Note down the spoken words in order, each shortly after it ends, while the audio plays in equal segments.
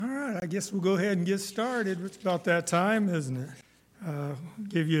I guess we'll go ahead and get started. It's about that time, isn't it?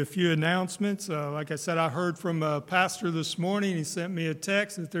 Give you a few announcements. Like I said, I heard from a pastor this morning. He sent me a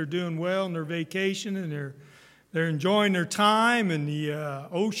text that they're doing well in their vacation and they're enjoying their time, and the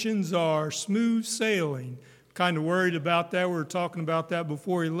oceans are smooth sailing. Kind of worried about that. We were talking about that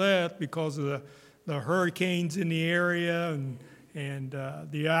before he left because of the hurricanes in the area and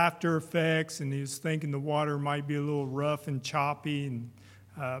the after effects, and he was thinking the water might be a little rough and choppy, and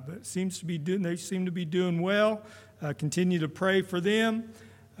but it seems to be they seem to be doing well. Continue to pray for them.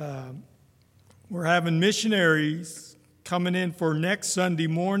 We're having missionaries coming in for next Sunday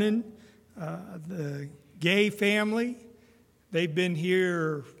morning. The Gay family, they've been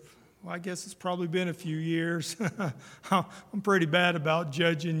here, well, I guess it's probably been a few years. I'm pretty bad about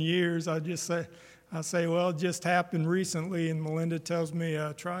judging years. I say, well, it just happened recently, and Melinda tells me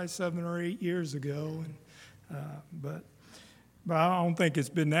try 7 or 8 years ago. But I don't think it's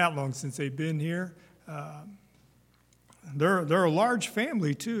been that long since they've been here. They're a large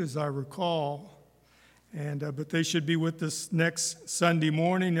family too, as I recall, but they should be with us next Sunday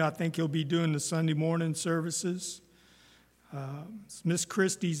morning. I think he'll be doing the Sunday morning services. It's Miss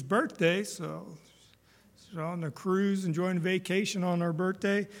Christie's birthday, so on the cruise, enjoying vacation on our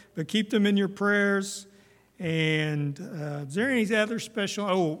birthday. But keep them in your prayers. And is there any other special?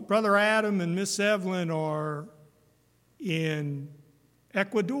 Oh, Brother Adam and Miss Evelyn are in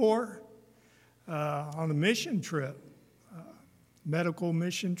Ecuador on a mission trip, medical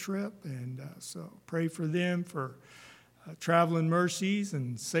mission trip. And so pray for them for traveling mercies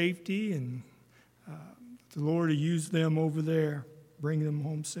and safety, and the Lord to use them over there, bring them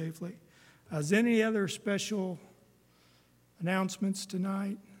home safely. Is there any other special announcements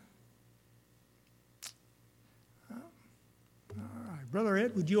tonight? All right. Brother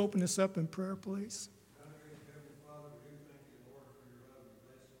Ed, would you open us up in prayer, please?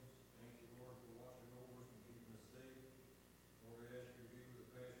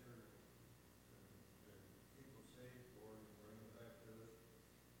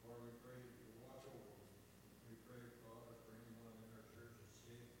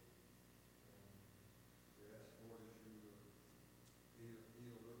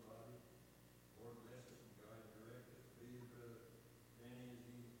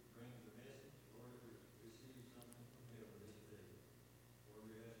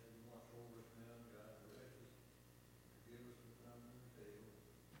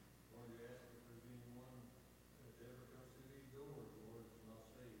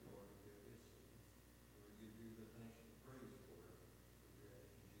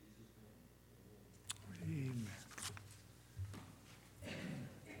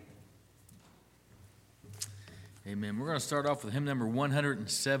 Amen. We're going to start off with hymn number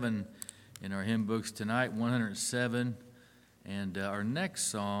 107 in our hymn books tonight, 107. And our next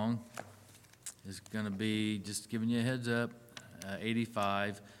song is going to be, just giving you a heads up,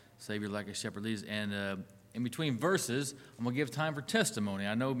 85, Savior Like a Shepherd Leads. And in between verses, I'm going to give time for testimony.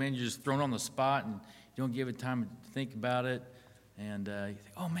 I know, man, you're just thrown on the spot and you don't give it time to think about it. And you think,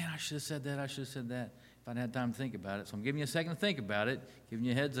 oh, man, I should have said that, if I'd had time to think about it. So I'm giving you a second to think about it, giving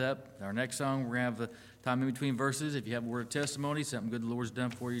you a heads up. Our next song, we're going to have the time in between verses. If you have a word of testimony, something good the Lord's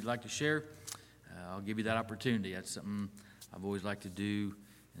done for you you'd like to share, I'll give you that opportunity. That's something I've always liked to do,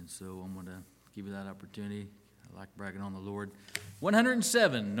 and so I'm going to give you that opportunity. I like bragging on the Lord.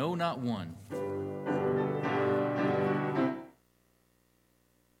 107, no, not one.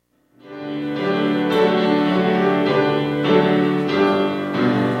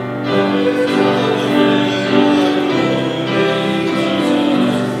 Jesus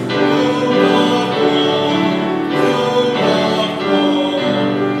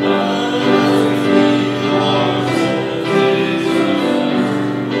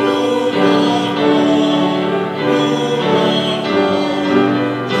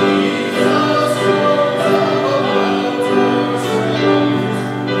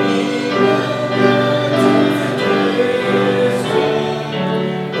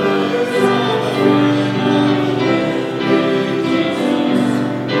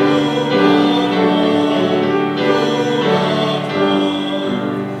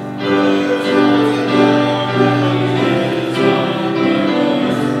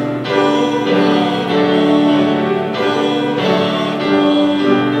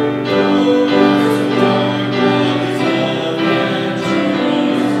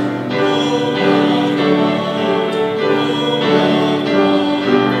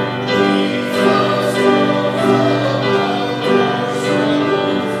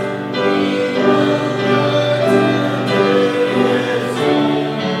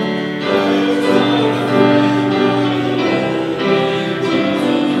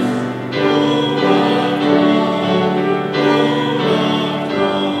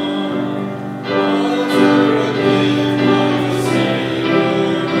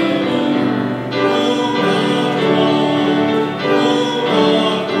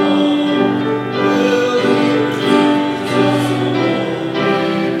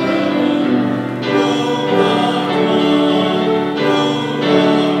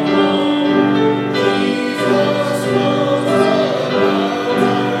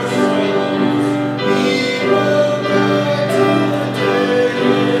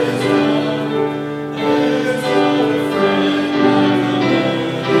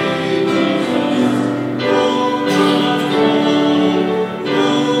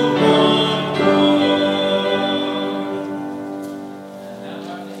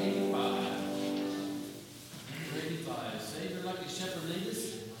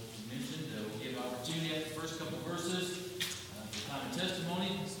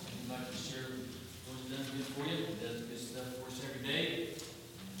does good stuff for us every day.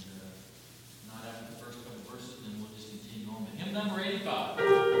 And not after the first couple verses, then we'll just continue on to hymn number 85.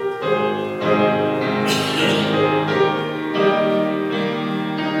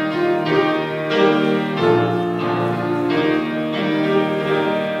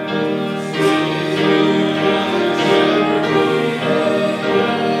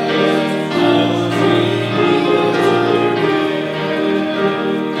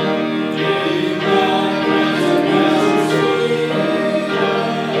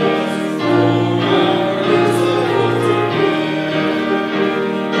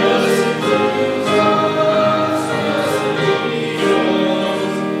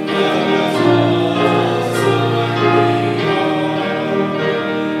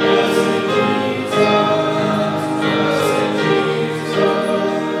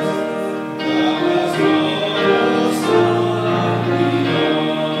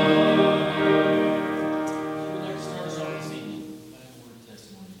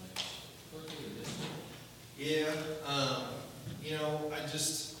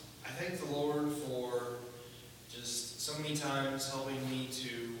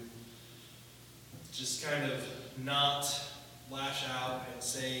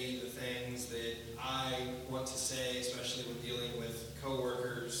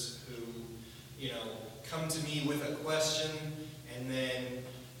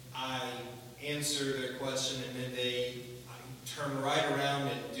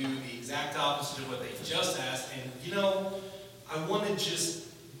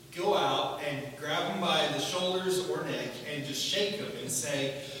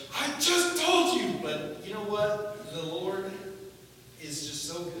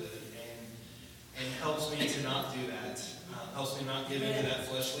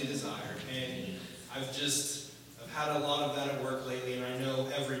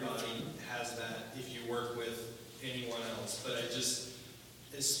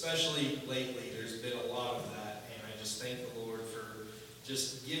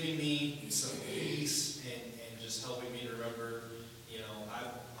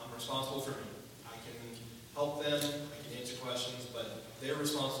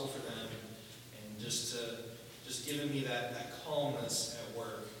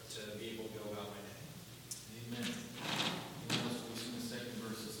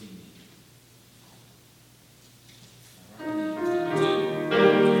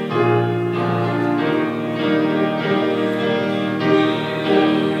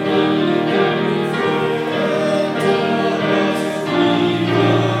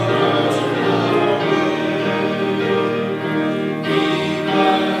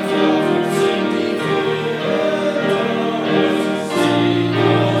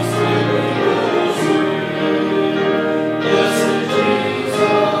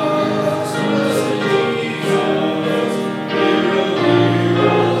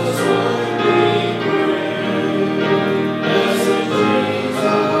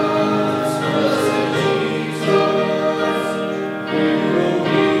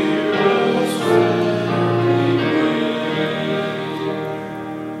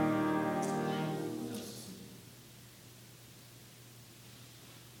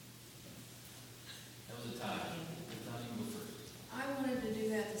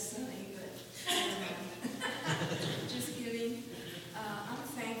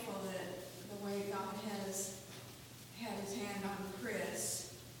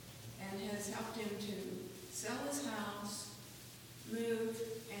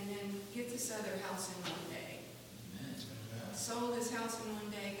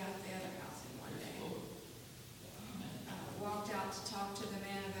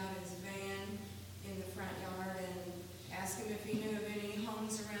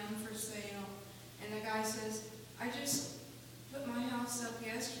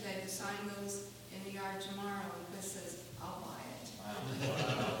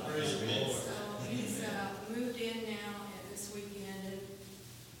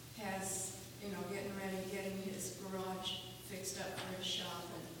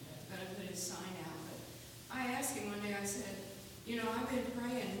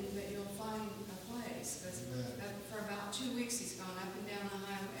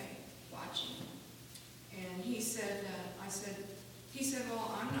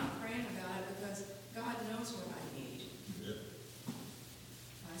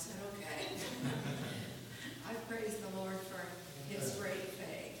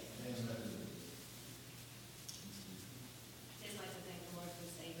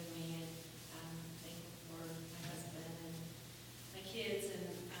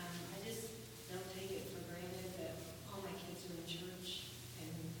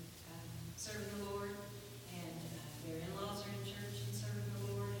 serving the Lord, and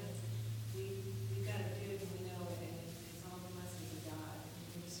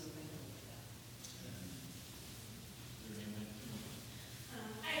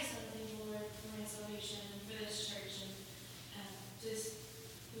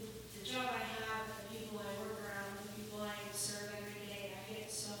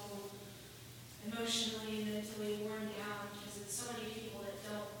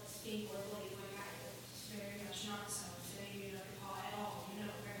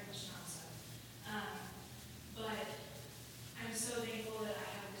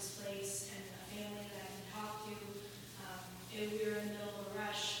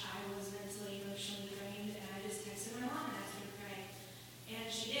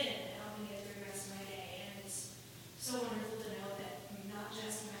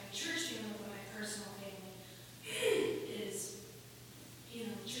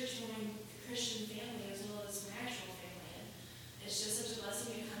church going Christian family as well as my actual family. And it's just such a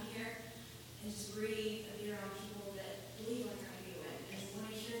blessing to come here and just breathe and be around people that believe like I do and want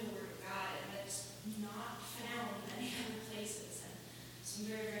to hear the word of God, and that's not found in any other places. And so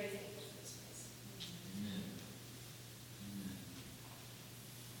I'm very, very thankful for this place. Amen. Amen.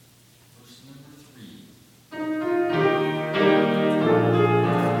 Verse number 3.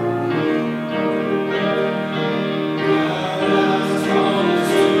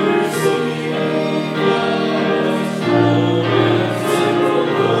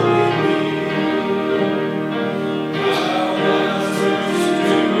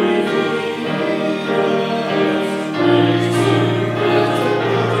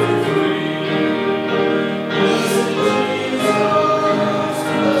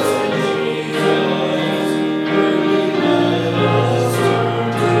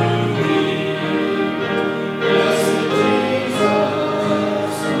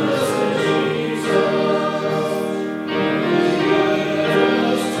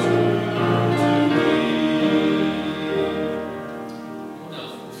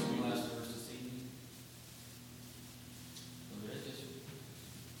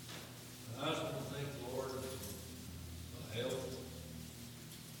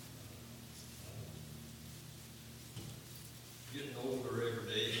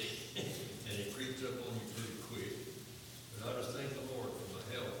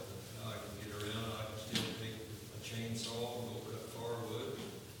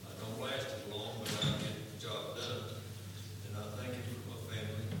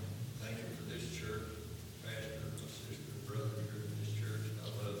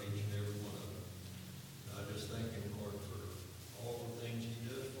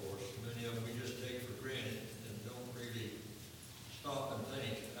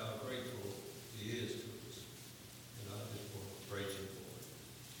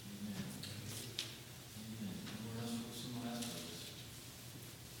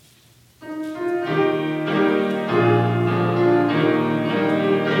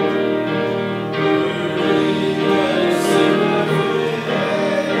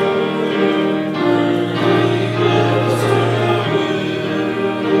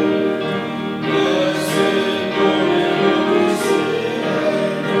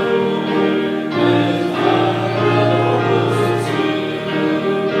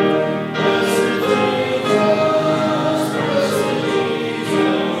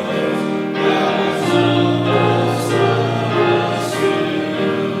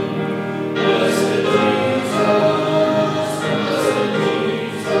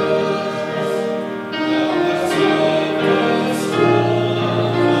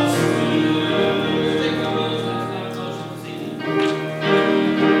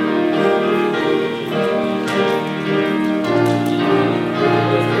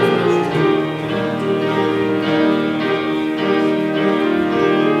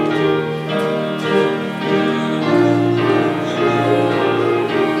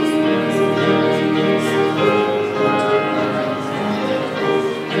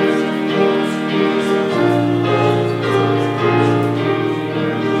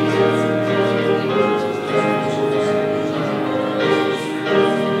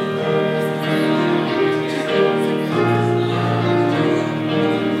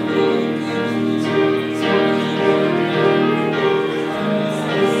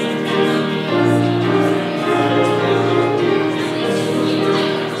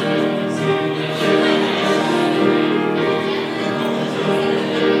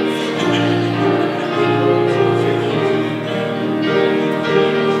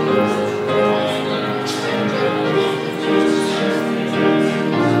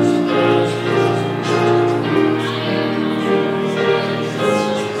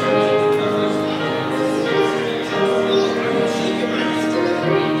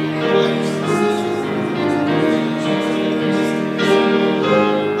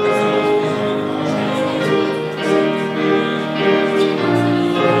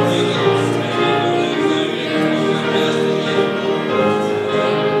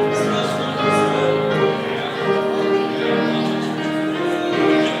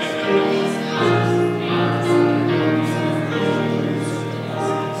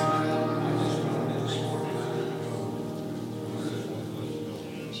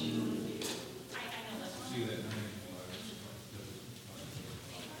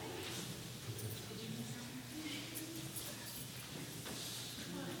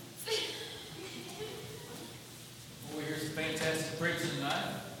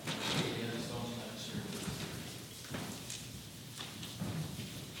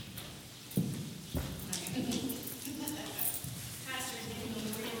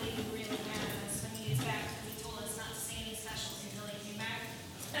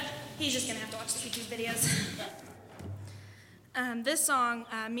 he's just going to have to watch the YouTube videos. This song,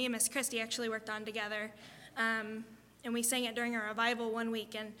 me and Miss Christie actually worked on together, and we sang it during a revival one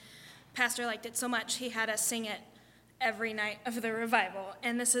week, and Pastor liked it so much he had us sing it every night of the revival.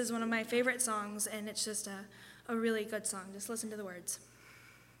 And this is one of my favorite songs, and it's just a really good song. Just listen to the words.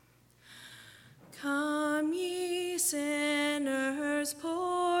 Come ye sinners,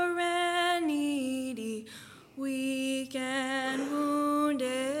 poor and needy, weak and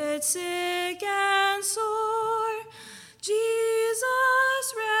wounded, sick and sore, Jesus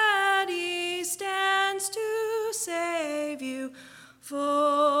ready stands to save you,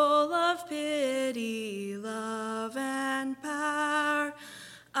 full of pity, love, and power.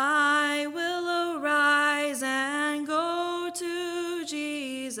 I will arise and go to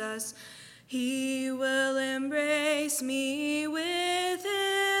Jesus. He will embrace me with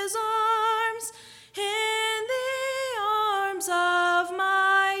his arms, in the arms of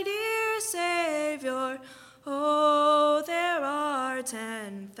my dear Savior. Oh, there are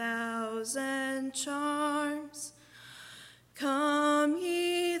 10,000 charms. Come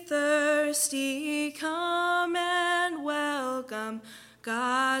ye thirsty, come and welcome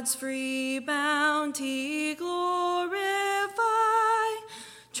God's free bounty, glorify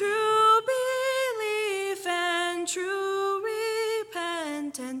true belief and true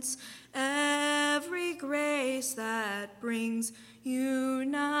repentance, every grace that brings you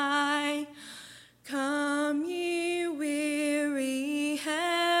nigh. Come ye weary,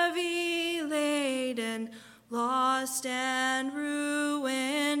 heavy laden, lost and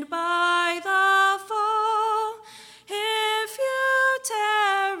ruined by the fall. If you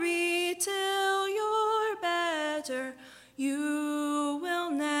tarry till you're better, you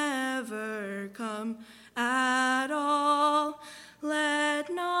will never come at all.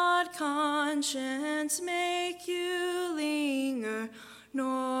 Let not conscience make you linger,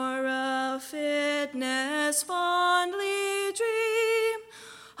 nor of fitness fondly dream.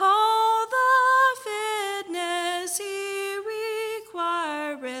 All the fitness he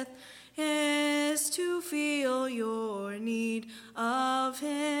requireth is to feel your need of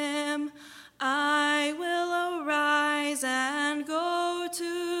him. I will arise and go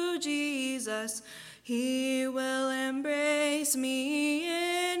to Jesus. He will embrace me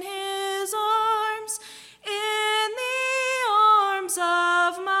in his arms, in the arms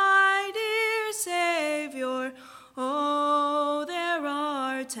of my dear Savior. Oh, there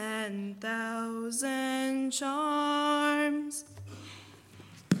are 10,000 charms.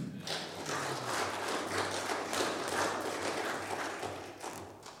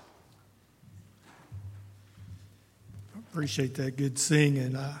 Appreciate that good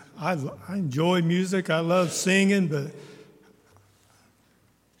singing. I enjoy music. I love singing, but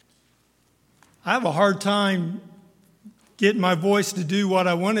I have a hard time getting my voice to do what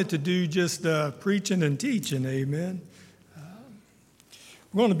I want it to do, just preaching and teaching. Amen.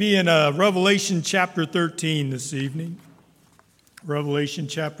 We're going to be in Revelation chapter 13 this evening. Revelation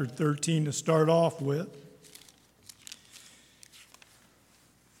chapter 13 to start off with.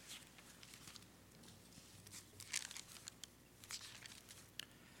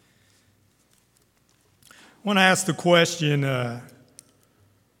 I want to ask the question, have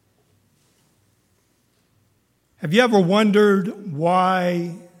you ever wondered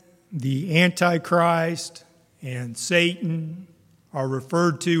why the Antichrist and Satan are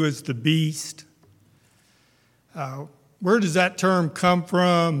referred to as the beast? Where does that term come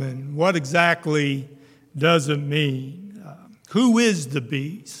from, and what exactly does it mean? Who is the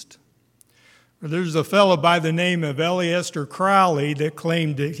beast? Well, there's a fellow by the name of Aleister Crowley that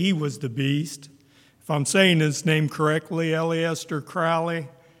claimed that he was the beast. If I'm saying his name correctly, Aleister Crowley.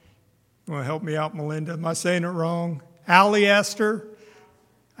 You want to help me out, Melinda? Am I saying it wrong? Alistair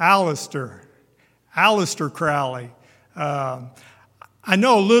Crowley. I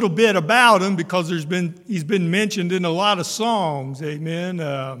know a little bit about him because he's been mentioned in a lot of songs. Amen.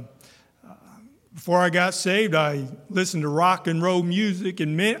 Before I got saved, I listened to rock and roll music,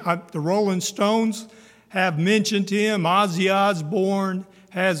 and the Rolling Stones have mentioned him. Ozzy Osbourne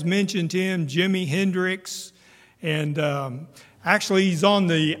has mentioned him, Jimi Hendrix, and actually he's on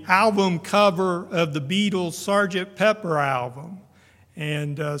the album cover of the Beatles' Sgt. Pepper album.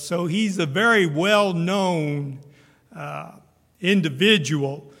 And so he's a very well-known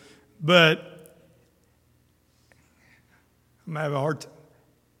individual, but I'm having a hard time.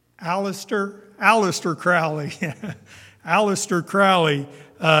 Aleister Crowley. Aleister Crowley.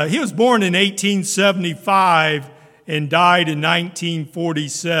 He was born in 1875 and died in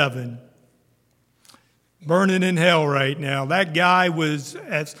 1947. Burning in hell right now. That guy was,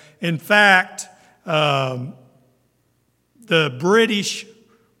 in fact, the British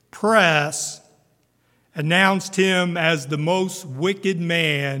press announced him as the most wicked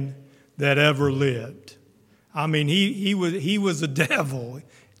man that ever lived. I mean, he was a devil,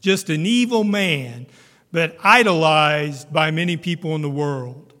 just an evil man, but idolized by many people in the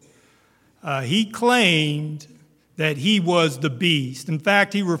world. He claimed that he was the beast. In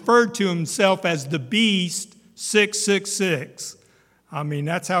fact, he referred to himself as the beast 666. I mean,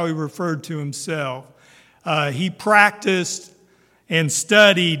 that's how he referred to himself. He practiced and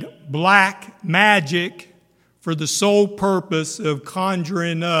studied black magic for the sole purpose of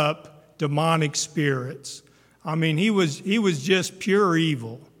conjuring up demonic spirits. I mean, he was just pure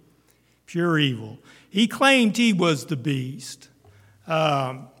evil. Pure evil. He claimed he was the beast.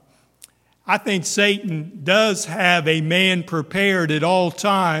 I think Satan does have a man prepared at all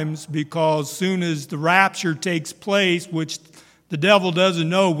times, because soon as the rapture takes place, which the devil doesn't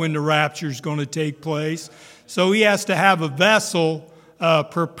know when the rapture is going to take place, so he has to have a vessel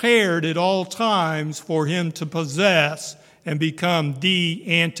prepared at all times for him to possess and become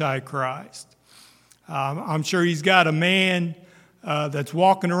the Antichrist. I'm sure he's got a man that's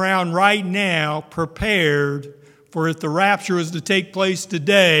walking around right now prepared for, if the rapture was to take place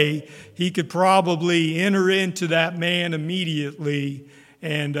today, he could probably enter into that man immediately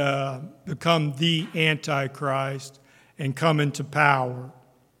and become the Antichrist and come into power.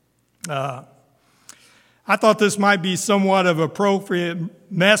 I thought this might be somewhat of an appropriate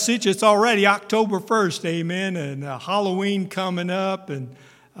message. It's already October 1st, amen, and Halloween coming up. And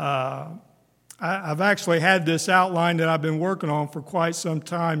I've actually had this outline that I've been working on for quite some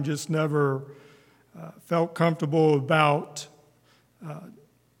time, just never felt comfortable about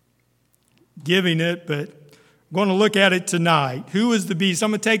giving it, but I'm going to look at it tonight. Who is the beast? I'm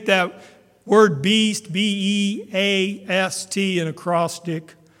going to take that word beast, B-E-A-S-T, in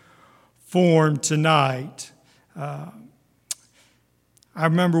acrostic form tonight. I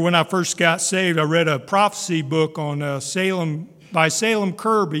remember when I first got saved, I read a prophecy book on Salem by Salem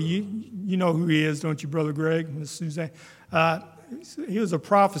Kirby. You know who he is, don't you, Brother Greg, Miss Suzanne? He was a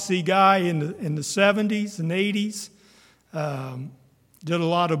prophecy guy in the 70s and 80s. Did a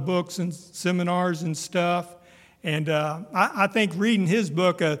lot of books and seminars and stuff. And I think reading his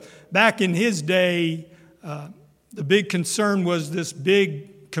book, back in his day, the big concern was this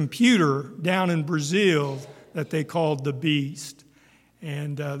big computer down in Brazil that they called the Beast.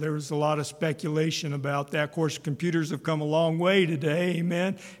 And there was a lot of speculation about that. Of course, computers have come a long way today,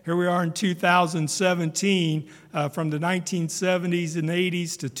 amen. Here we are in 2017, from the 1970s and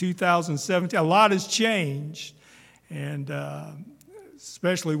 80s to 2017. A lot has changed, and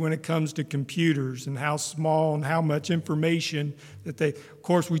especially when it comes to computers and how small and how much information that they... Of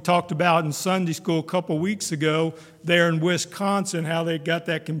course, we talked about in Sunday school a couple weeks ago there in Wisconsin how they got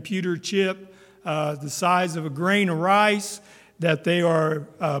that computer chip the size of a grain of rice, that they are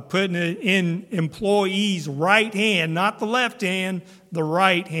putting it in employees' right hand, not the left hand, the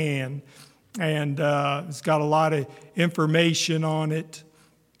right hand. And it's got a lot of information on it.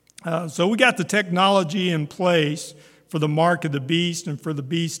 So we got the technology in place for the mark of the beast and for the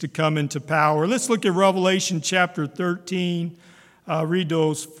beast to come into power. Let's look at Revelation chapter 13. Read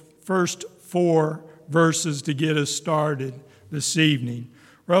those first 4 verses to get us started this evening.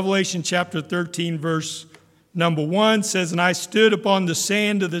 Revelation chapter 13, verse Number 1 says, "And I stood upon the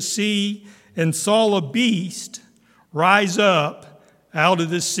sand of the sea and saw a beast rise up out of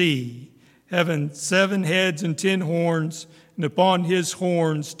the sea, having 7 heads and 10 horns, and upon his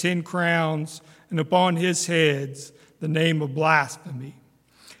horns 10 crowns, and upon his heads the name of blasphemy.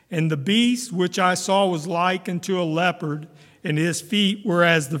 And the beast which I saw was like unto a leopard, and his feet were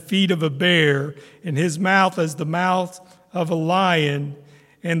as the feet of a bear, and his mouth as the mouth of a lion.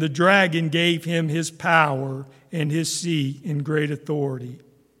 And the dragon gave him his power and his seat and great authority.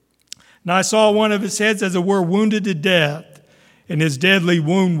 And I saw one of his heads as it were wounded to death, and his deadly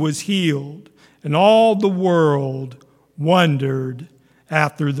wound was healed. And all the world wondered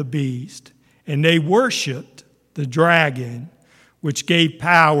after the beast. And they worshipped the dragon, which gave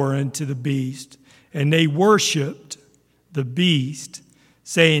power unto the beast. And they worshipped the beast,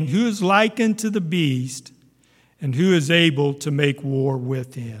 saying, Who is like unto the beast? And who is able to make war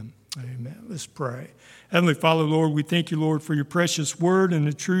with him?" Amen. Let's pray. Heavenly Father, Lord, we thank you, Lord, for your precious word and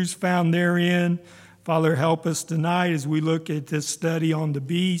the truths found therein. Father, help us tonight as we look at this study on the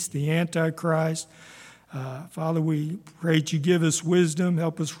beast, the Antichrist. Father, we pray that you give us wisdom,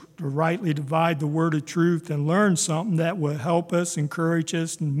 help us to rightly divide the word of truth and learn something that will help us, encourage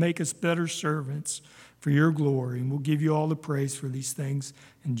us, and make us better servants for your glory. And we'll give you all the praise for these things.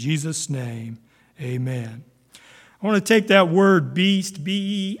 In Jesus' name, amen. I want to take that word beast,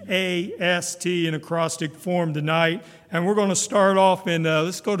 B-E-A-S-T, in acrostic form tonight, and we're going to start off in,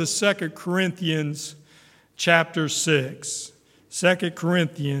 let's go to 2 Corinthians chapter 6. 2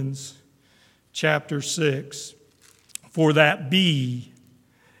 Corinthians chapter 6, for that B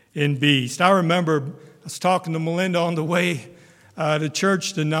in beast. I remember I was talking to Melinda on the way to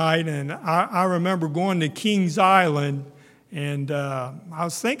church tonight, and I remember going to Kings Island. And I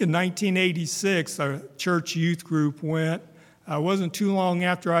was thinking 1986, our church youth group went. It wasn't too long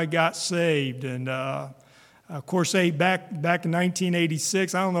after I got saved. And, of course, back in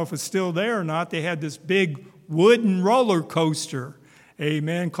 1986, I don't know if it's still there or not, they had this big wooden roller coaster,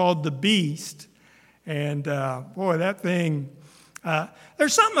 amen, called the Beast. And, boy, that thing,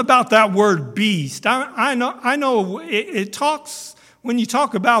 there's something about that word beast. I know it talks, when you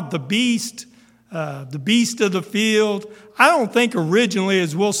talk about the beast of the field, I don't think originally,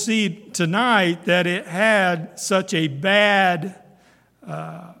 as we'll see tonight, that it had such a bad,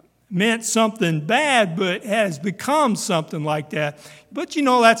 meant something bad, but has become something like that. But you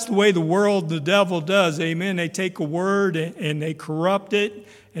know, that's the way the world, the devil does, amen. They take a word and they corrupt it,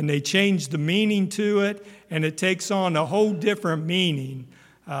 and they change the meaning to it, and it takes on a whole different meaning.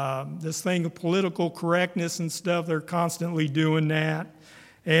 This thing of political correctness and stuff, they're constantly doing that.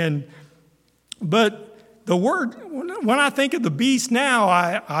 But the word, when I think of the beast now,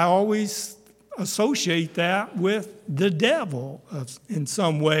 I always associate that with the devil in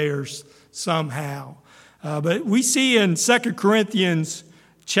some way or somehow. But we see in 2 Corinthians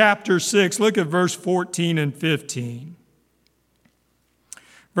chapter 6, look at verse 14 and 15.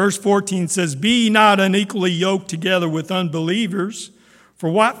 Verse 14 says, "Be ye not unequally yoked together with unbelievers,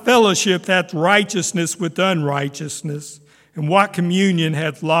 for what fellowship hath righteousness with unrighteousness? And what communion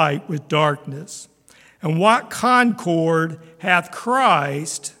hath light with darkness? And what concord hath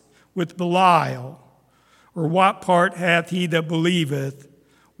Christ with Belial? Or what part hath he that believeth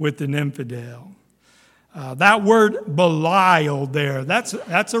with an infidel?" That word Belial there,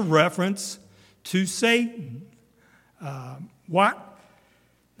 that's a reference to Satan.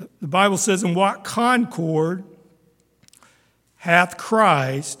 The Bible says, "And what concord hath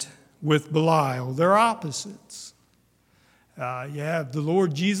Christ with Belial?" They're opposites. You have the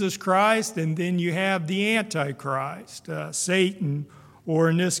Lord Jesus Christ, and then you have the Antichrist, Satan, or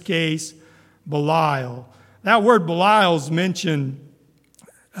in this case, Belial. That word Belial is mentioned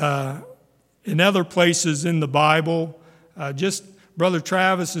in other places in the Bible. Just Brother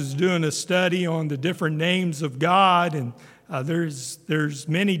Travis is doing a study on the different names of God, and there's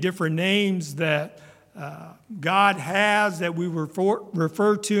many different names that God has that we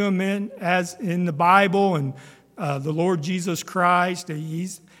refer to him as in the Bible, and the Lord Jesus Christ,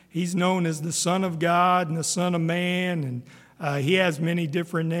 he's known as the Son of God and the Son of Man, and he has many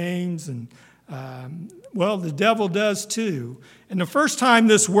different names, and well, the devil does too. And the first time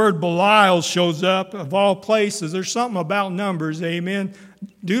this word Belial shows up, of all places, there's something about numbers, amen.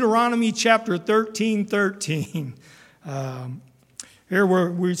 Deuteronomy chapter 13:13. Here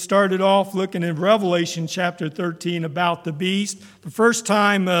we started off looking at Revelation chapter 13 about the beast. The first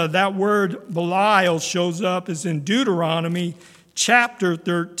time that word Belial shows up is in Deuteronomy chapter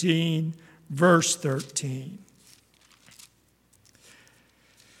 13, verse 13.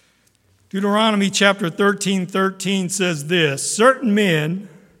 Deuteronomy chapter 13:13 says this, "Certain men,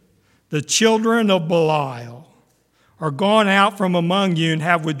 the children of Belial, are gone out from among you and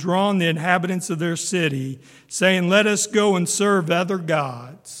have withdrawn the inhabitants of their city, saying, Let us go and serve other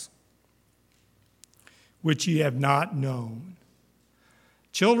gods, which ye have not known."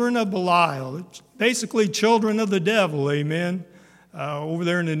 Children of Belial, basically children of the devil, amen. Over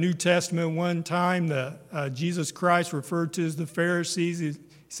there in the New Testament one time, Jesus Christ referred to as the Pharisees. He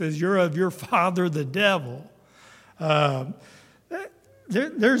says, "You're of your father, the devil."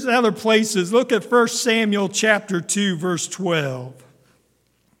 There's other places. Look at 1 Samuel chapter 2, verse 12.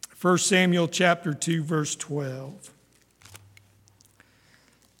 1 Samuel chapter 2, verse 12.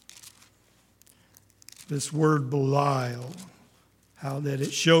 This word Belial, how that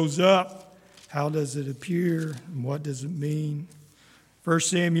it shows up, how does it appear, and what does it mean? 1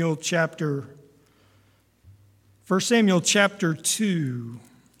 Samuel chapter 2,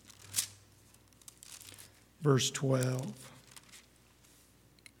 verse 12.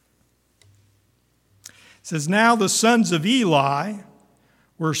 It says, "Now the sons of Eli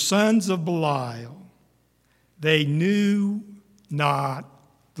were sons of Belial. They knew not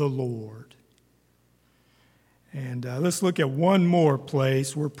the Lord." And let's look at one more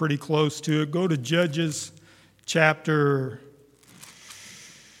place. We're pretty close to it. Go to Judges chapter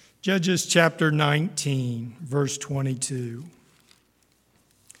 19, verse 22.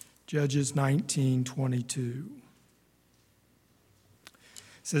 Judges 19:22.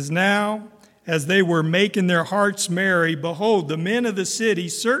 It says, now, as they were making their hearts merry, behold, the men of the city,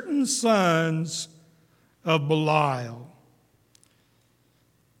 certain sons of Belial,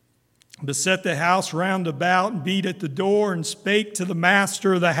 beset the house round about, and beat at the door, and spake to the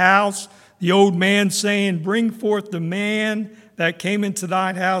master of the house, the old man, saying, bring forth the man that came into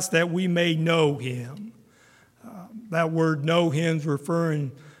thine house, that we may know him. That word know him is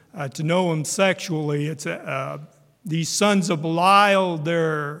referring to know him sexually. It's these sons of Belial,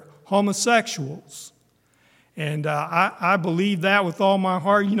 they're homosexuals. And I believe that with all my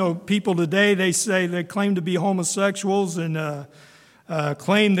heart. You know, people today, they say they claim to be homosexuals and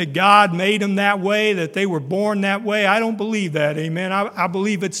claim that God made them that way, that they were born that way. I don't believe that, amen. I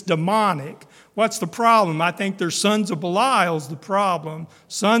believe it's demonic. What's the problem? I think they're sons of Belial's the problem.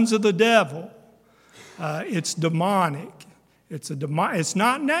 Sons of the devil. It's demonic. It's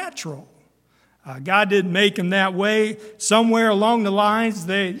not natural. God didn't make them that way. Somewhere along the lines,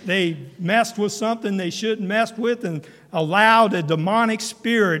 they messed with something they shouldn't mess with and allowed a demonic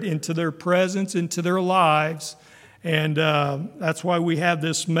spirit into their presence, into their lives. And that's why we have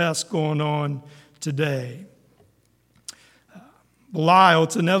this mess going on today. Belial,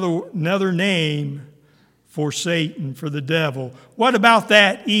 it's another name for Satan, for the devil. What about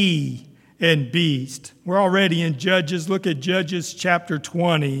that E in beast? We're already in Judges. Look at Judges chapter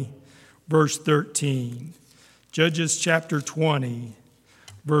 20. Verse 13. Judges chapter 20,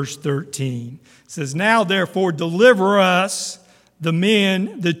 verse 13. It says, now therefore deliver us the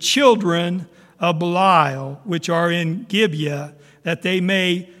men, the children of Belial, which are in Gibeah, that they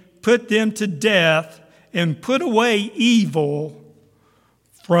may put them to death and put away evil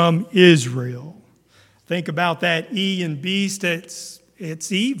from Israel. Think about that E in beast,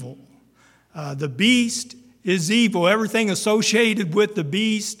 it's evil. The beast is evil. Everything associated with the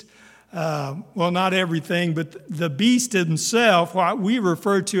beast, well, not everything, but the beast himself, what we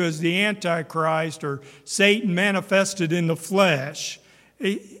refer to as the Antichrist or Satan manifested in the flesh.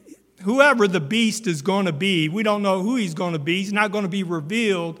 Whoever the beast is going to be, we don't know who he's going to be. He's not going to be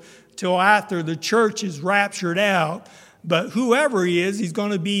revealed till after the church is raptured out. But whoever he is, he's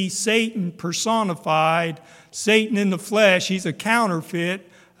going to be Satan personified, Satan in the flesh. He's a counterfeit.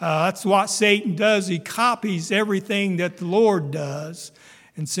 That's what Satan does. He copies everything that the Lord does.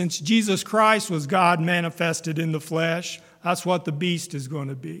 And since Jesus Christ was God manifested in the flesh, that's what the beast is going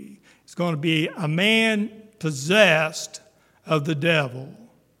to be. It's going to be a man possessed of the devil.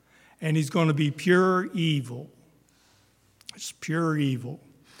 And he's going to be pure evil. It's pure evil.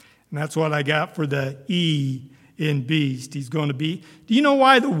 And that's what I got for the E in beast. He's going to be. Do you know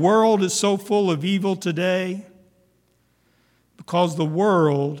why the world is so full of evil today? Because the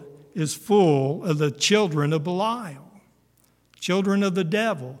world is full of the children of Belial. Children of the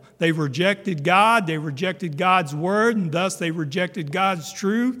devil. They rejected God. They rejected God's word, and thus they rejected God's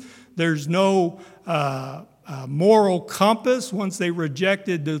truth. There's no moral compass once they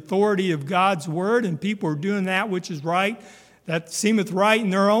rejected the authority of God's word, and people are doing that which is right, that seemeth right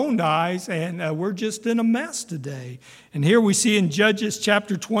in their own eyes, and we're just in a mess today. And here we see in Judges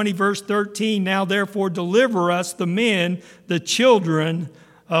chapter 20, verse 13, now therefore deliver us the men, the children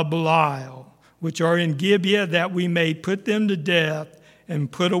of Belial, which are in Gibeah, that we may put them to death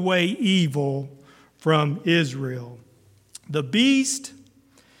and put away evil from Israel. The beast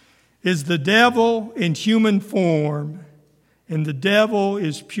is the devil in human form, and the devil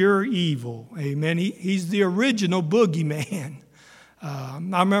is pure evil. Amen. He's the original boogeyman. I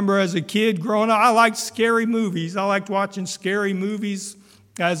remember as a kid growing up, I liked scary movies. I liked watching scary movies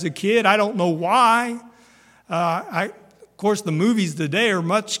as a kid. I don't know why. Of course, the movies today are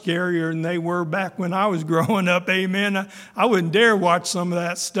much scarier than they were back when I was growing up. Amen. I wouldn't dare watch some of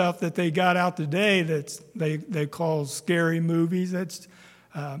that stuff that they got out today that they call scary movies. That's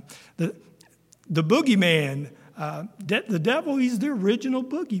the boogeyman. The devil, he's the original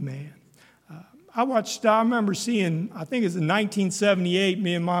boogeyman. I remember seeing, I think it was in 1978,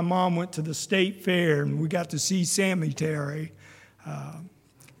 me and my mom went to the state fair and we got to see Sammy Terry.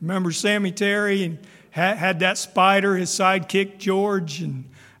 Remember Sammy Terry and had that spider, his sidekick George, and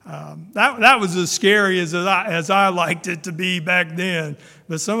that was as scary as I liked it to be back then.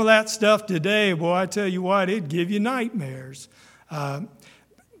 But some of that stuff today, boy, I tell you what, it'd give you nightmares.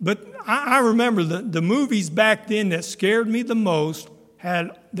 But I remember the movies back then that scared me the most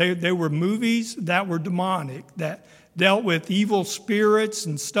they were movies that were demonic, that dealt with evil spirits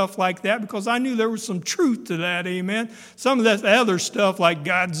and stuff like that, because I knew there was some truth to that, amen. Some of that other stuff like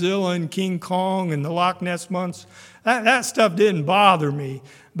Godzilla and King Kong and the Loch Ness Monster, that stuff didn't bother me.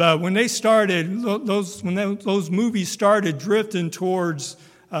 But when they started, those movies started drifting towards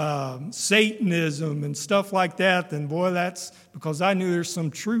Satanism and stuff like that, then boy, that's because I knew there's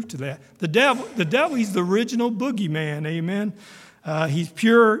some truth to that. The devil, he's the original boogeyman, amen? He's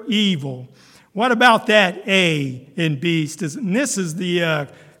pure evil. What about that A in beast? And this is the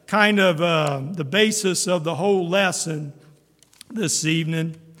kind of the basis of the whole lesson this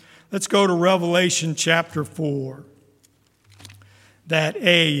evening. Let's go to Revelation chapter 4. That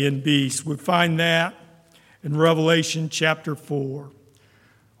A in beast. We find that in Revelation chapter 4.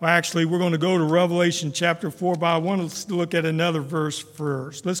 Well, actually, we're going to go to Revelation chapter 4, but I want us to look at another verse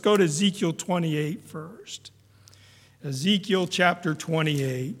first. Let's go to Ezekiel 28 first. Ezekiel chapter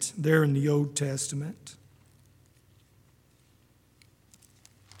 28, there in the Old Testament.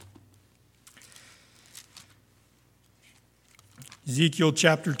 Ezekiel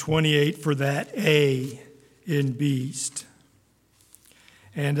chapter 28 for that A in beast.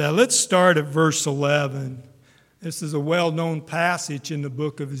 And let's start at verse 11. This is a well-known passage in the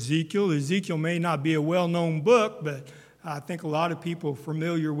book of Ezekiel. Ezekiel may not be a well-known book, but I think a lot of people are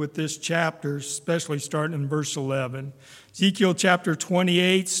familiar with this chapter, especially starting in verse 11. Ezekiel chapter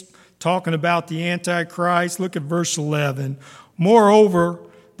 28, talking about the Antichrist. Look at verse 11. Moreover,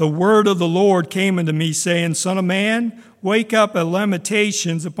 the word of the Lord came unto me, saying, Son of man, wake up at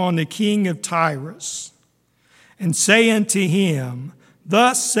Lamentations upon the king of Tyrus, and say unto him,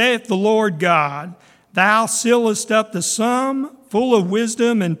 Thus saith the Lord God, Thou sealest up the sum, full of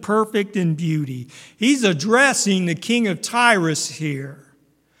wisdom and perfect in beauty. He's addressing the king of Tyrus here.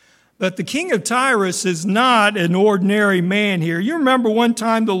 But the king of Tyrus is not an ordinary man here. You remember one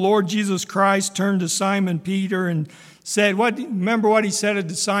time the Lord Jesus Christ turned to Simon Peter and said, remember what he said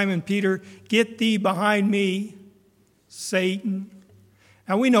to Simon Peter? Get thee behind me, Satan.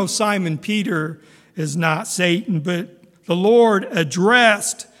 Now we know Simon Peter is not Satan, but the Lord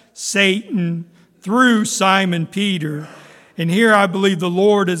addressed Satan through Simon Peter. And here I believe the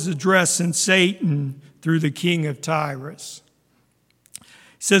Lord is addressing Satan through the king of Tyrus. He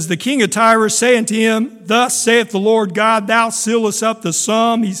says, The king of Tyrus say unto him, Thus saith the Lord God, Thou sealest up the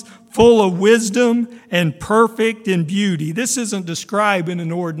sum. He's full of wisdom and perfect in beauty. This isn't describing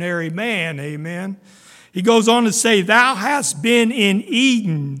an ordinary man, amen. He goes on to say, Thou hast been in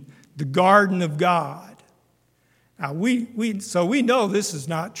Eden, the garden of God. Now, so we know this is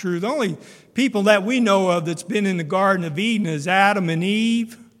not true. The only people that we know of that's been in the Garden of Eden is Adam and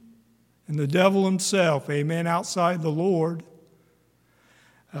Eve and the devil himself, amen, outside the Lord.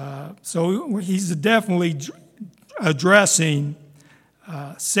 So he's definitely addressing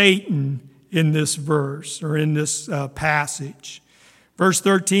Satan in this verse or in this passage. Verse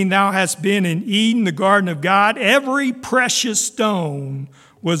 13, Thou hast been in Eden, the garden of God. Every precious stone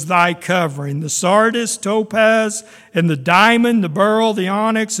was thy covering, the sardius, topaz, and the diamond, the beryl, the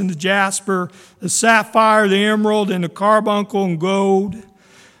onyx, and the jasper, the sapphire, the emerald, and the carbuncle and gold.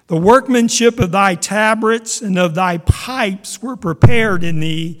 The workmanship of thy tabrets and of thy pipes were prepared in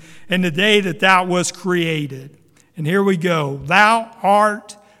thee in the day that thou wast created. And here we go. Thou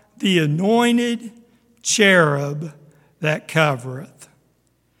art the anointed cherub that covereth.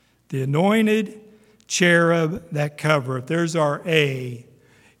 The anointed cherub that covereth. There's our A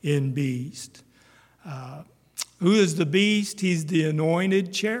in beast. Who is the beast? He's the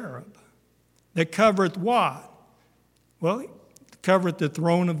anointed cherub that covereth what? Well, covereth the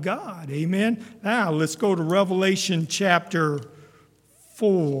throne of God. Amen. Now let's go to Revelation chapter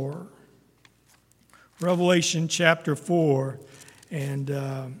 4. Revelation chapter 4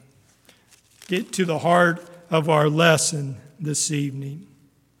 and get to the heart of our lesson this evening.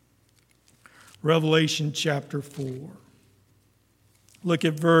 Revelation chapter 4. Look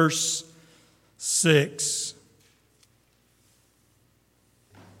at verse 6.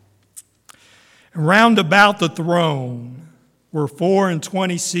 And round about the throne were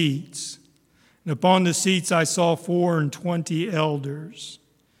 24 seats, and upon the seats I saw 24 elders,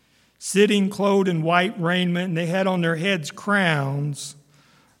 sitting clothed in white raiment, and they had on their heads crowns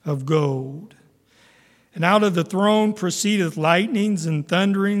of gold. And out of the throne proceedeth lightnings and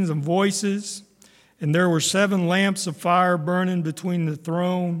thunderings and voices, and there were 7 lamps of fire burning between the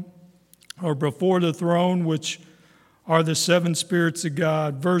throne, or before the throne, which are the 7 spirits of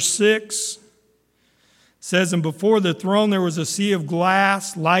God. Verse 6 says, And before the throne there was a sea of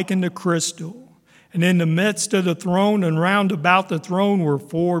glass like unto crystal, and in the midst of the throne and round about the throne were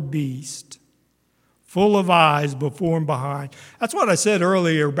 4 beasts, full of eyes before and behind. That's what I said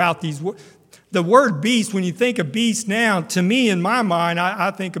earlier about these. The word beast, when you think of beast now, to me, in my mind,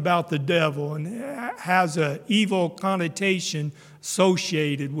 I think about the devil, and it has an evil connotation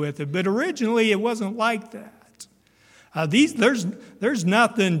associated with it. But originally, it wasn't like that. There's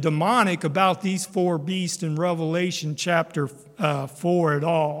nothing demonic about these four beasts in Revelation chapter 4 at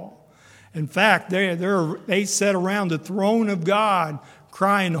all. In fact, they sat around the throne of God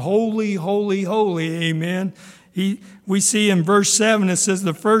crying, holy, holy, holy, amen. We see in verse 7, it says,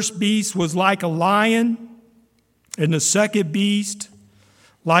 the first beast was like a lion, and the second beast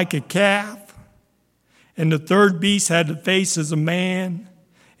like a calf, and the third beast had the face as a man,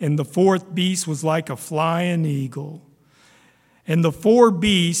 and the fourth beast was like a flying eagle. And the four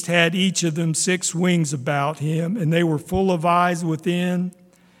beasts had each of them 6 wings about him, and they were full of eyes within,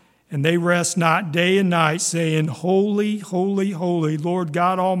 and they rest not day and night, saying, holy, holy, holy, Lord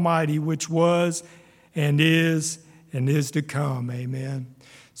God Almighty, which was and is to come. Amen.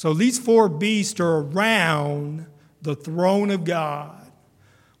 So these 4 beasts are around the throne of God.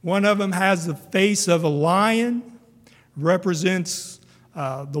 One of them has the face of a lion, represents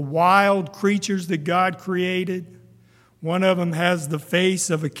the wild creatures that God created. One of them has the face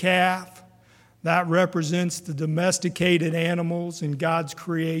of a calf. That represents the domesticated animals in God's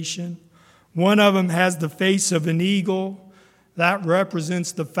creation. One of them has the face of an eagle. That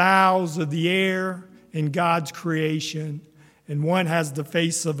represents the fowls of the air in God's creation. And one has the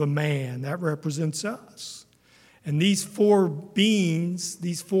face of a man. That represents us. And these 4 beings,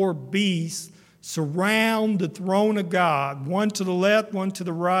 these 4 beasts, surround the throne of God. One to the left, one to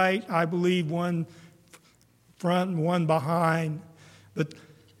the right. I believe one front and one behind. But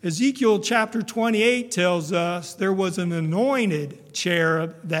Ezekiel chapter 28 tells us there was an anointed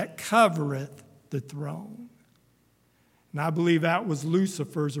cherub that covereth the throne. And I believe that was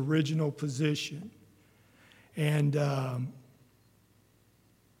Lucifer's original position. And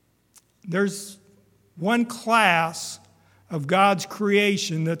there's one class of God's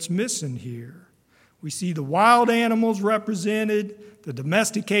creation that's missing here. We see the wild animals represented, the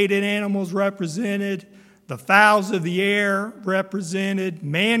domesticated animals represented, the fowls of the air represented,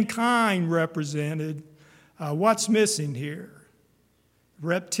 mankind represented. What's missing here?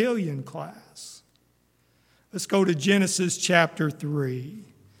 Reptilian class. Let's go to Genesis chapter 3.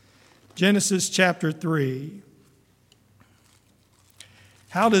 Genesis chapter 3.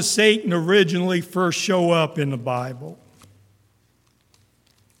 How does Satan originally first show up in the Bible?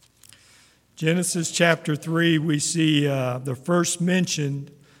 Genesis chapter 3, we see the first mention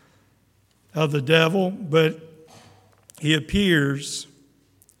of the devil, but he appears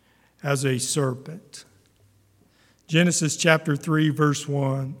as a serpent. Genesis chapter 3, verse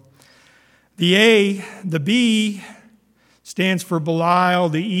 1. The B stands for Belial,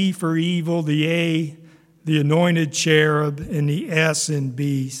 the E for evil, the A, the anointed cherub, and the S in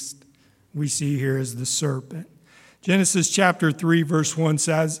beast we see here as the serpent. Genesis chapter 3, verse 1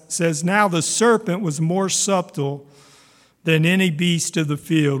 says, Now the serpent was more subtle than any beast of the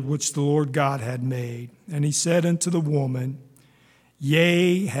field which the Lord God had made. And he said unto the woman,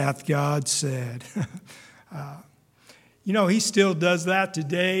 Yea, hath God said. He still does that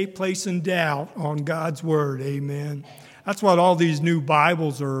today, placing doubt on God's word. Amen. That's what all these new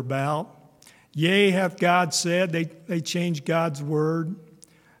Bibles are about. Yea, hath God said. They change God's word.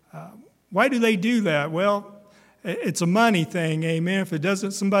 Why do they do that? Well, it's a money thing, amen.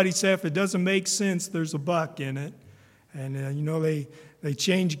 Somebody said if it doesn't make sense, there's a buck in it. And, they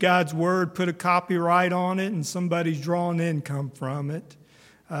change God's word, put a copyright on it, and somebody's drawing income from it.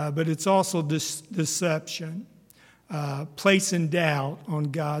 But it's also deception, placing doubt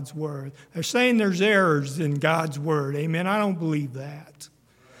on God's word. They're saying there's errors in God's word, amen. I don't believe that.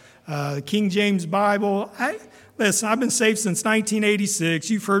 The King James Bible, listen, I've been saved since 1986.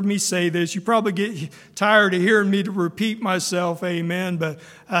 You've heard me say this. You probably get tired of hearing me to repeat myself, amen. But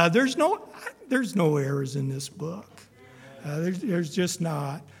there's no errors in this book. There's just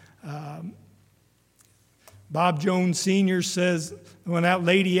not. Bob Jones Sr. says, when that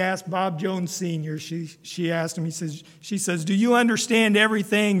lady asked Bob Jones Sr., she asked him, she says, do you understand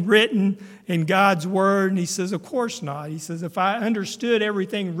everything written in God's Word? And he says, of course not. He says, if I understood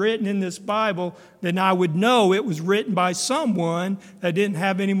everything written in this Bible, then I would know it was written by someone that didn't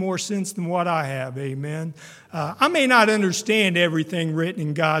have any more sense than what I have. Amen. I may not understand everything written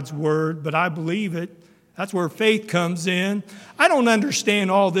in God's Word, but I believe it. That's where faith comes in. I don't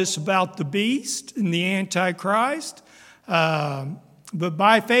understand all this about the beast and the Antichrist. But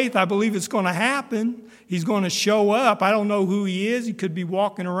by faith, I believe it's going to happen. He's going to show up. I don't know who he is. He could be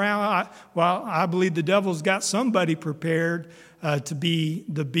walking around. I believe the devil's got somebody prepared to be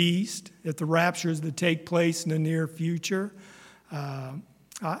the beast at the raptures that take place in the near future.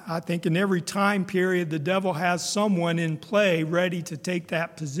 I think in every time period, the devil has someone in play ready to take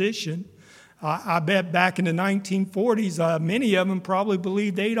that position. I bet back in the 1940s, many of them probably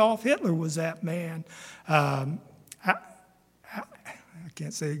believed Adolf Hitler was that man.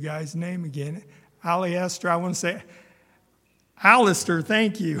 can't say the guy's name again. Alistair, I want to say, Alistair,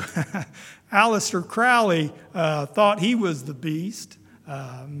 thank you. Alistair Crowley thought he was the beast.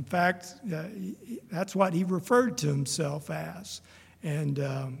 In fact, that's what he referred to himself as. And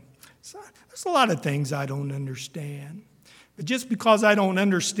so there's a lot of things I don't understand. But just because I don't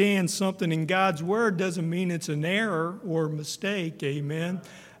understand something in God's Word doesn't mean it's an error or a mistake, amen.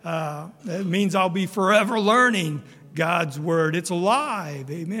 That means I'll be forever learning God's Word. It's alive,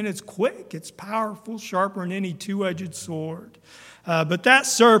 amen. It's quick, it's powerful, sharper than any two-edged sword. But that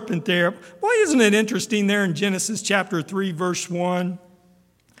serpent there, boy, isn't it interesting there in Genesis chapter 3, verse 1,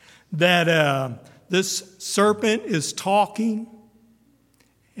 that this serpent is talking,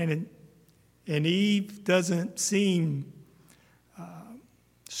 and Eve doesn't seem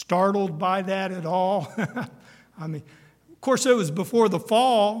startled by that at all. I mean, of course, it was before the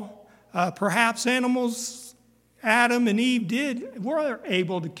fall. Perhaps animals, Adam and Eve were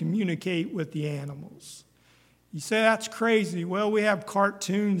able to communicate with the animals. You say, that's crazy. Well, we have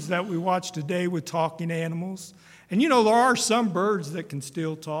cartoons that we watch today with talking animals. And, there are some birds that can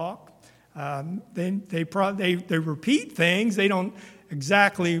still talk. They repeat things. They don't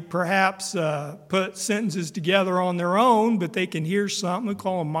exactly perhaps put sentences together on their own, but they can hear something. We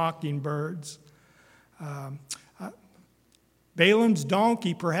call them mockingbirds. Balaam's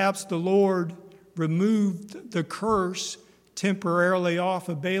donkey, perhaps the Lord removed the curse temporarily off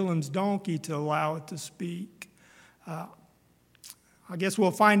of Balaam's donkey to allow it to speak. I guess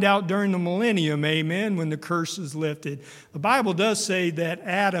we'll find out during the millennium, amen, when the curse is lifted. The Bible does say that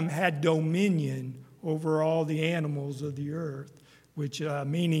Adam had dominion over all the animals of the earth, which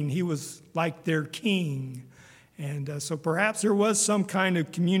meaning he was like their king. And so perhaps there was some kind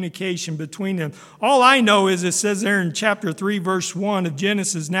of communication between them. All I know is it says there in chapter 3, verse 1 of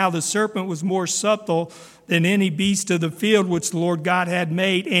Genesis, now the serpent was more subtle than any beast of the field which the Lord God had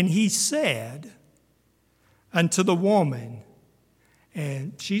made. And he said unto the woman,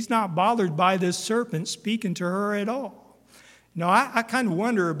 and she's not bothered by this serpent speaking to her at all. I kind of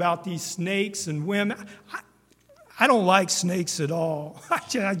wonder about these snakes and women. I don't like snakes at all.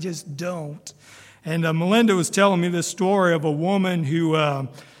 I just don't. And Melinda was telling me this story of a woman who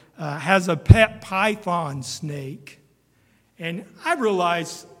has a pet python snake. And I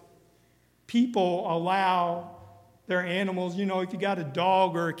realize people allow their animals, if you got a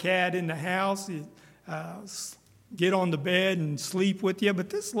dog or a cat in the house, you get on the bed and sleep with you. But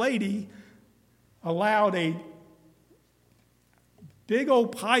this lady allowed a big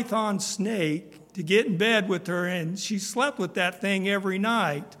old python snake to get in bed with her, and she slept with that thing every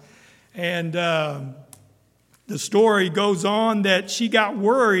night. And the story goes on that she got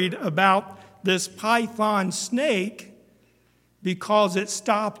worried about this python snake because it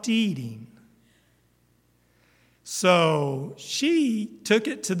stopped eating. So she took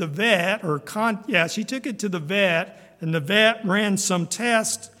it to the vet, she took it to the vet, and the vet ran some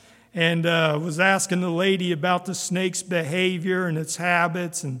tests and was asking the lady about the snake's behavior and its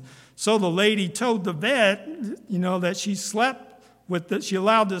habits. And so the lady told the vet, that she slept with she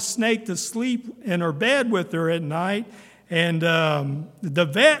allowed the snake to sleep in her bed with her at night. And the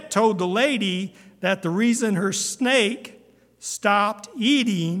vet told the lady that the reason her snake stopped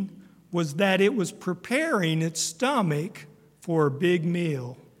eating was that it was preparing its stomach for a big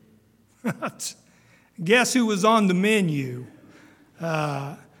meal. Guess who was on the menu?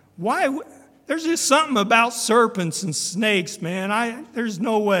 Why? There's just something about serpents and snakes, man. There's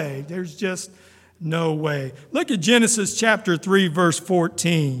no way. There's just no way. Look at Genesis chapter 3, verse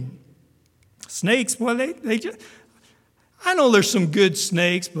 14. Snakes, boy, they just... I know there's some good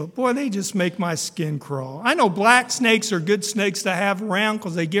snakes, but boy, they just make my skin crawl. I know black snakes are good snakes to have around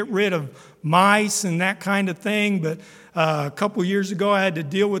because they get rid of mice and that kind of thing. But a couple years ago, I had to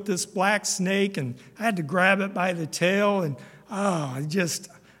deal with this black snake, and I had to grab it by the tail, and I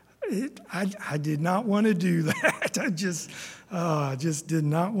did not want to do that. I just did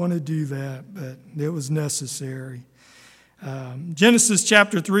not want to do that, but it was necessary. Genesis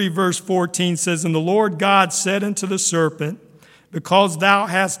chapter 3, verse 14 says, And the Lord God said unto the serpent, Because thou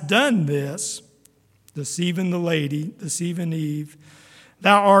hast done this, deceiving the lady, deceiving Eve,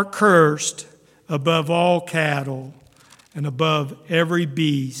 thou art cursed above all cattle and above every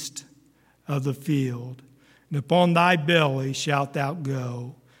beast of the field. And upon thy belly shalt thou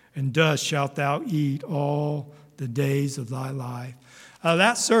go, and dust shalt thou eat all the days of thy life.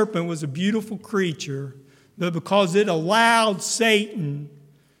 That serpent was a beautiful creature, but because it allowed Satan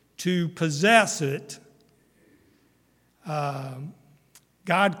to possess it,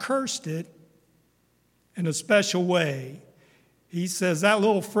 God cursed it in a special way. He says that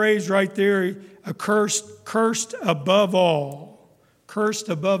little phrase right there, cursed above all. cursed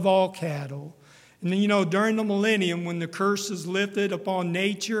above all cattle. And then, during the millennium, when the curse is lifted upon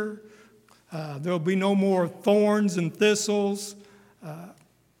nature, there'll be no more thorns and thistles.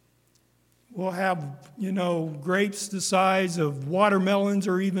 We'll have, grapes the size of watermelons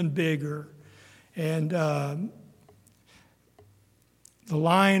or even bigger. And the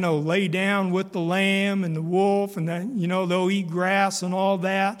lion will lay down with the lamb and the wolf, and then, they'll eat grass and all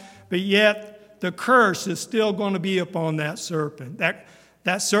that. But yet, the curse is still going to be upon that serpent.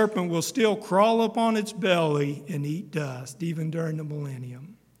 That serpent will still crawl up on its belly and eat dust, even during the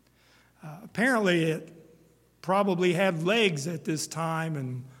millennium. Apparently, it probably had legs at this time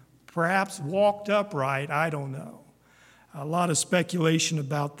and perhaps walked upright. I don't know. A lot of speculation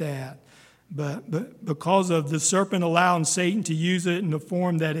about that. But because of the serpent allowing Satan to use it in the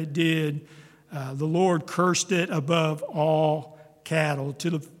form that it did, the Lord cursed it above all cattle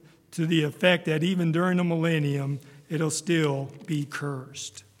to the effect that even during the millennium, it'll still be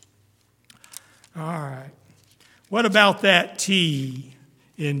cursed. All right. What about that T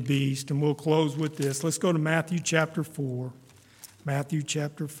in beast? And we'll close with this. Let's go to Matthew chapter 4. Matthew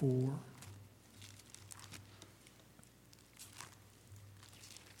chapter 4.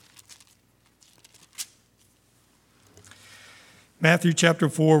 Matthew chapter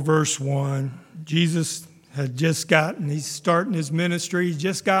 4, verse 1. Jesus had he's starting his ministry. He's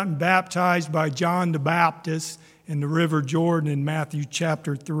just gotten baptized by John the Baptist in the river Jordan in Matthew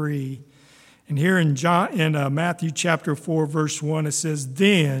chapter 3. And here in Matthew chapter 4, verse 1, it says,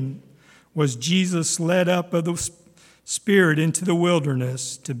 "Then was Jesus led up of the Spirit into the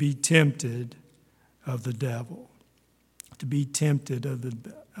wilderness to be tempted of the devil." To be tempted of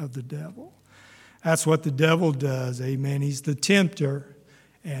the devil. That's what the devil does, amen. He's the tempter,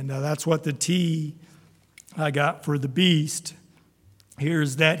 and that's what the T I got for the beast.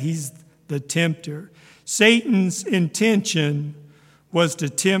 Here's that he's the tempter. Satan's intention was to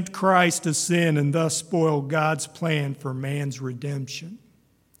tempt Christ to sin and thus spoil God's plan for man's redemption.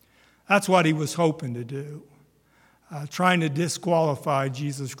 That's what he was hoping to do, trying to disqualify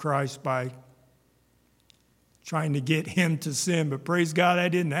Jesus Christ by trying to get him to sin. But praise God,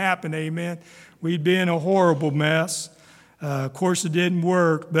 that didn't happen, amen. We'd be in a horrible mess. Of course, it didn't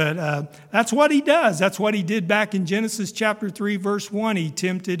work, but that's what he does. That's what he did back in Genesis chapter 3, verse 1. He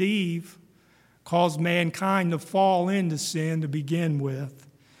tempted Eve, caused mankind to fall into sin to begin with.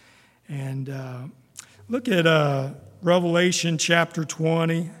 And look at Revelation chapter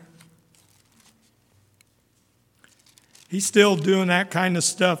 20. He's still doing that kind of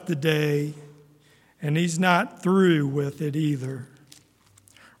stuff today, and he's not through with it either.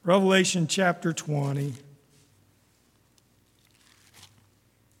 Revelation chapter 20.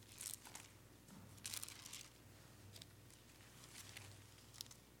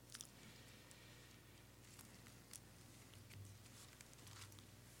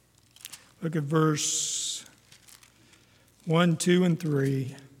 Look at verse 1, 2, and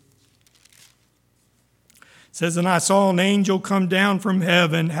 3. It says, "And I saw an angel come down from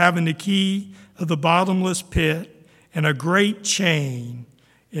heaven, having the key of the bottomless pit and a great chain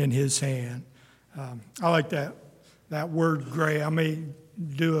in his hand." I like that word great. I may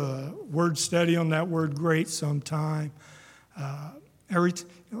do a word study on that word great sometime.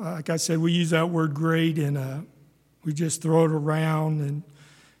 Like I said, we use that word great, and we just throw it around and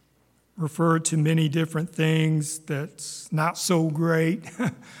refer to many different things that's not so great.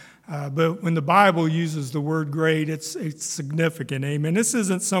 But when the Bible uses the word great, it's significant. Amen. This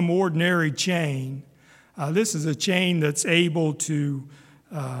isn't some ordinary chain. This is a chain that's able to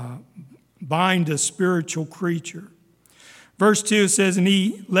bind a spiritual creature. Verse 2 says, "And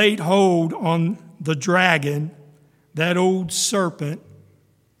he laid hold on the dragon, that old serpent."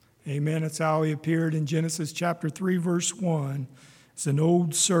 Amen. That's how he appeared in Genesis chapter 3, verse 1. It's an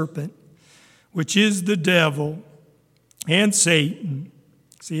old serpent, which is the devil and Satan.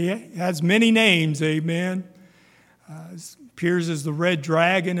 See, he has many names, amen. Appears as the red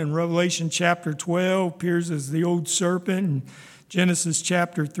dragon in Revelation chapter 12, appears as the old serpent in Genesis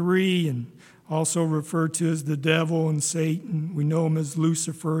chapter 3, and also referred to as the devil and Satan. We know him as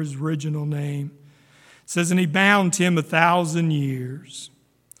Lucifer, his original name. It says, "And he bound him 1,000 years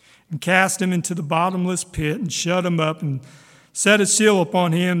and cast him into the bottomless pit and shut him up and set a seal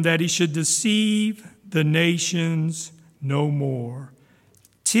upon him that he should deceive the nations no more,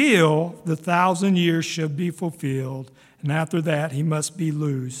 till the 1,000 years should be fulfilled, and after that he must be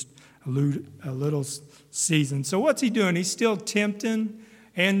loosed a little season." So what's he doing? He's still tempting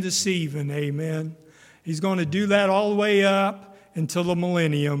and deceiving, amen. He's going to do that all the way up until the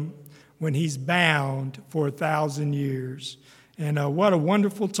millennium, when he's bound for 1,000 years. And what a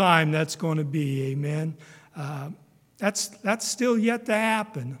wonderful time that's going to be, amen. That's still yet to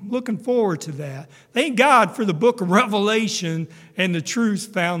happen. I'm looking forward to that. Thank God for the book of Revelation and the truths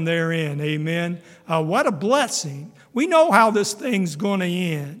found therein. Amen. What a blessing. We know how this thing's going to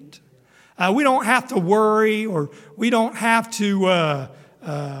end. We don't have to worry, or we don't have to,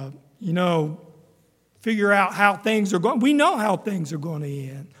 figure out how things are going. We know how things are going to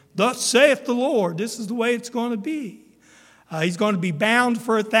end. Thus saith the Lord. This is the way it's going to be. He's going to be bound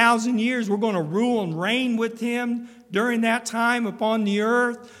for 1,000 years. We're going to rule and reign with him during that time upon the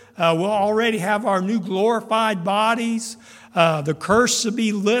earth. We'll already have our new glorified bodies. The curse will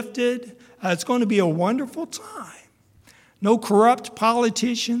be lifted. It's going to be a wonderful time. No corrupt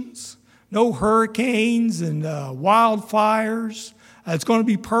politicians, no hurricanes and wildfires. It's going to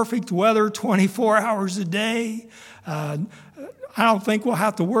be perfect weather 24 hours a day. I don't think we'll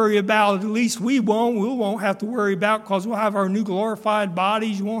have to worry about it. At least we won't have to worry about, because we'll have our new glorified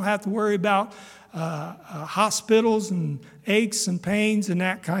bodies. You won't have to worry about hospitals and aches and pains and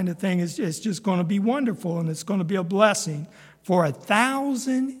that kind of thing. It's just going to be wonderful, and it's going to be a blessing for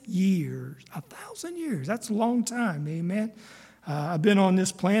 1,000 years. 1,000 years, that's a long time, amen. I've been on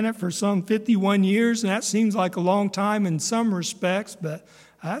this planet for some 51 years, and that seems like a long time in some respects, but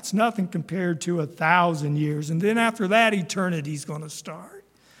that's nothing compared to 1,000 years. And then after that, eternity's going to start.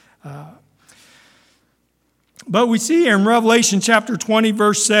 But we see in Revelation chapter 20,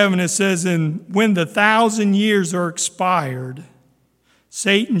 verse 7, it says, "And when the 1,000 years are expired,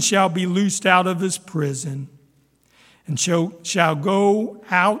 Satan shall be loosed out of his prison, and shall go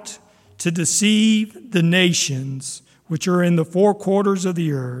out to deceive the nations which are in the four quarters of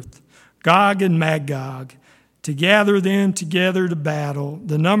the earth, Gog and Magog, to gather them together to battle,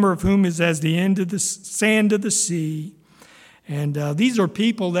 the number of whom is as the end of the sand of the sea." And these are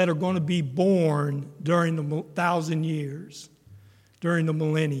people that are going to be born during the 1,000 years, during the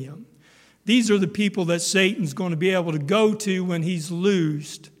millennium. These are the people that Satan's going to be able to go to when he's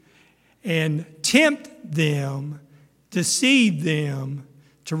loosed and tempt them, deceive them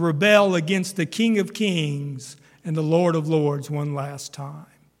to rebel against the King of Kings and the Lord of Lords one last time.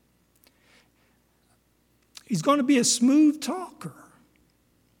 He's going to be a smooth talker.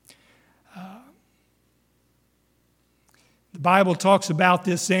 The Bible talks about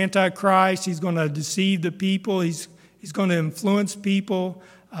this Antichrist. He's going to deceive the people. He's going to influence people.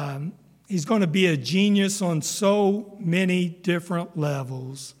 He's going to be a genius on so many different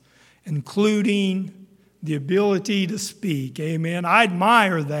levels, including the ability to speak. Amen. I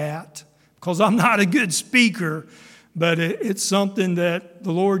admire that, because I'm not a good speaker, but it's something that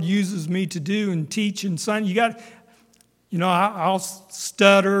the Lord uses me to do and teach and sign. I'll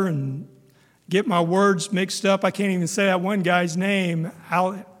stutter and get my words mixed up. I can't even say that one guy's name,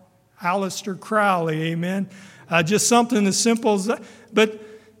 Aleister Crowley, amen. Just something as simple as that. But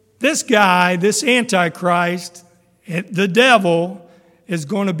this guy, this Antichrist, the devil, is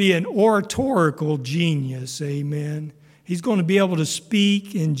going to be an oratorical genius, amen. He's going to be able to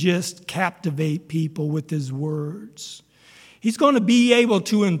speak and just captivate people with his words. He's going to be able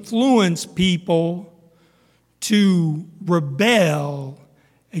to influence people to rebel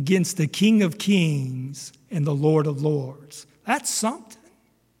against the King of Kings and the Lord of Lords. That's something.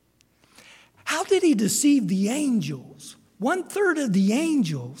 How did he deceive the angels? 1/3 of the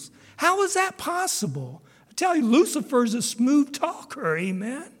angels. How is that possible? I tell you, Lucifer's a smooth talker,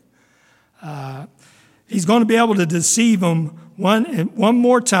 amen. He's going to be able to deceive them one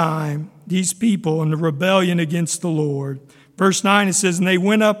more time, these people, in the rebellion against the Lord. Verse 9, it says, "And they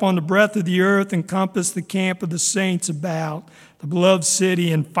went up on the breadth of the earth and compassed the camp of the saints about the beloved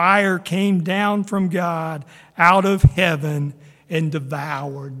city, and fire came down from God out of heaven and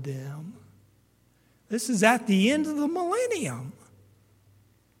devoured them." This is at the end of the millennium,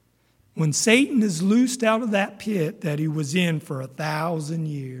 when Satan is loosed out of that pit that he was in for 1,000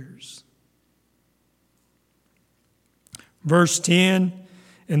 years. Verse 10,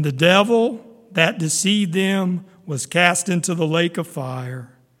 "And the devil that deceived them was cast into the lake of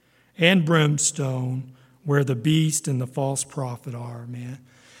fire and brimstone, where the beast and the false prophet are," man.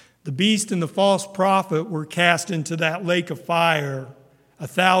 The beast and the false prophet were cast into that lake of fire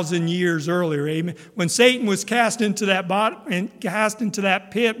 1,000 years earlier, amen. When Satan was cast into that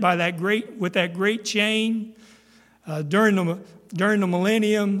pit with that great chain during the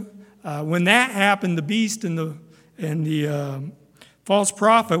millennium, when that happened, the beast and the false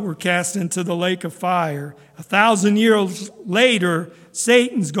prophet were cast into the lake of fire. 1,000 years later,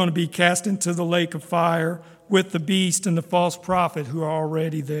 Satan's going to be cast into the lake of fire with the beast and the false prophet who are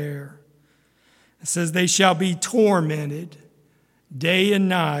already there. It says, "They shall be tormented day and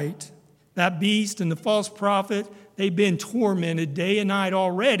night." That beast and the false prophet, they've been tormented day and night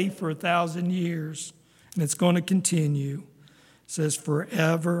already for 1,000 years. And it's going to continue. It says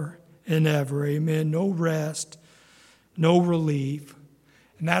forever and ever. Amen. No rest, no relief.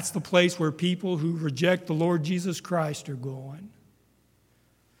 And that's the place where people who reject the Lord Jesus Christ are going.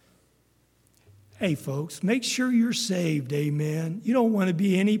 Hey, folks, make sure you're saved. Amen. You don't want to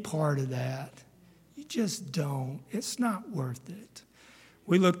be any part of that. You just don't. It's not worth it.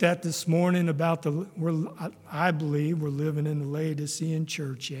 We looked at this morning about I believe we're living in the Laodicean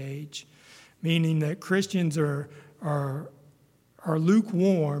church age, meaning that Christians are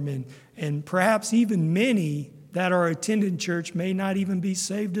lukewarm, and perhaps even many that are attending church may not even be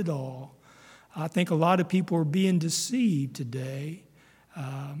saved at all. I think a lot of people are being deceived today.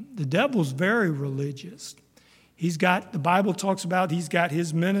 The devil's very religious. The Bible talks about he's got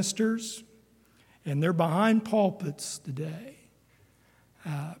his ministers, and they're behind pulpits today,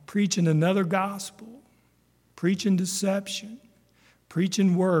 preaching another gospel, preaching deception,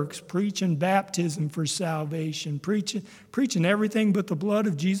 preaching works, preaching baptism for salvation, preaching everything but the blood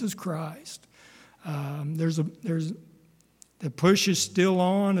of Jesus Christ. The push is still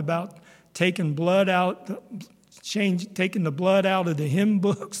on about taking blood out, taking the blood out of the hymn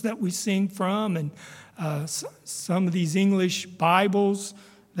books that we sing from, and some of these English Bibles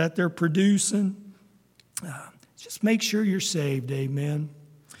that they're producing. Just make sure you're saved, amen.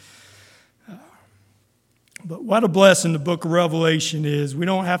 But what a blessing the book of Revelation is. We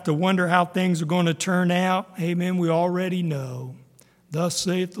don't have to wonder how things are going to turn out. Amen. We already know. Thus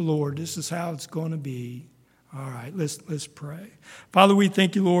saith the Lord. This is how it's going to be. All right, let's pray. Father, we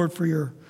thank you, Lord, for your